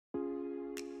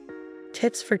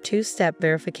Tips for two-step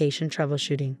verification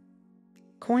troubleshooting.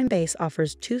 Coinbase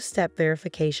offers two-step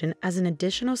verification as an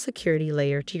additional security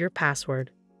layer to your password.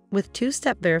 With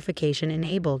two-step verification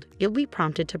enabled, you'll be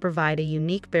prompted to provide a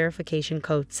unique verification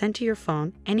code sent to your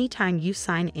phone anytime you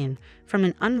sign in from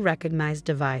an unrecognized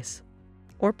device,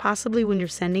 or possibly when you're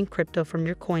sending crypto from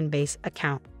your Coinbase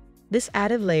account. This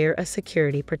added layer of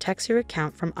security protects your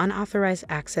account from unauthorized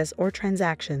access or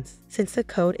transactions, since the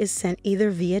code is sent either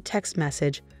via text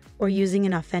message or using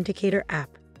an authenticator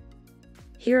app.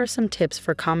 Here are some tips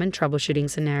for common troubleshooting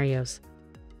scenarios.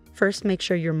 First, make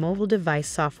sure your mobile device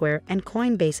software and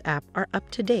Coinbase app are up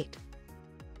to date.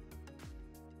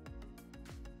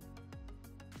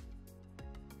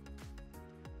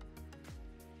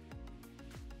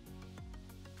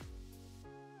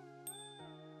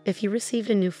 If you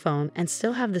received a new phone and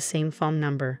still have the same phone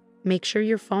number, make sure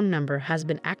your phone number has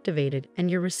been activated and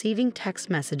you're receiving text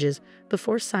messages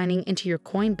before signing into your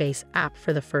Coinbase app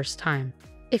for the first time.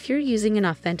 If you're using an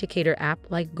authenticator app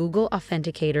like Google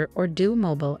Authenticator or Do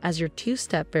Mobile as your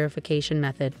two-step verification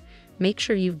method, make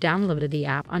sure you've downloaded the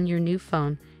app on your new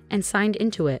phone and signed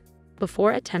into it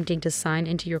before attempting to sign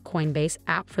into your Coinbase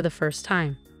app for the first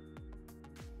time.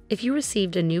 If you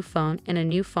received a new phone and a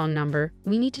new phone number,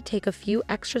 we need to take a few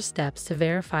extra steps to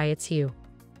verify it's you.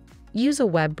 Use a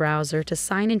web browser to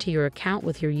sign into your account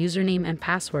with your username and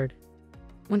password.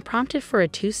 When prompted for a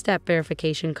two-step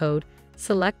verification code,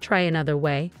 select Try Another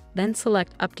Way, then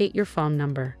select Update Your Phone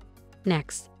Number.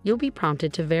 Next, you'll be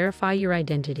prompted to verify your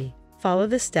identity. Follow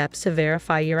the steps to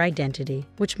verify your identity,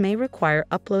 which may require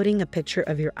uploading a picture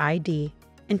of your ID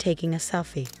and taking a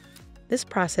selfie. This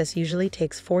process usually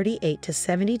takes 48 to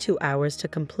 72 hours to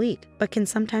complete, but can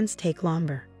sometimes take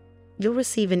longer. You'll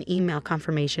receive an email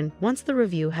confirmation once the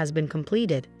review has been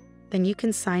completed. Then you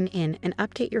can sign in and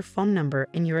update your phone number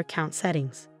in your account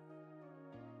settings.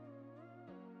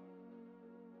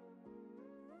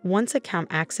 Once account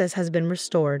access has been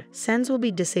restored, sends will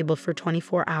be disabled for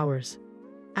 24 hours.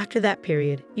 After that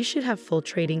period, you should have full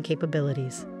trading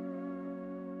capabilities.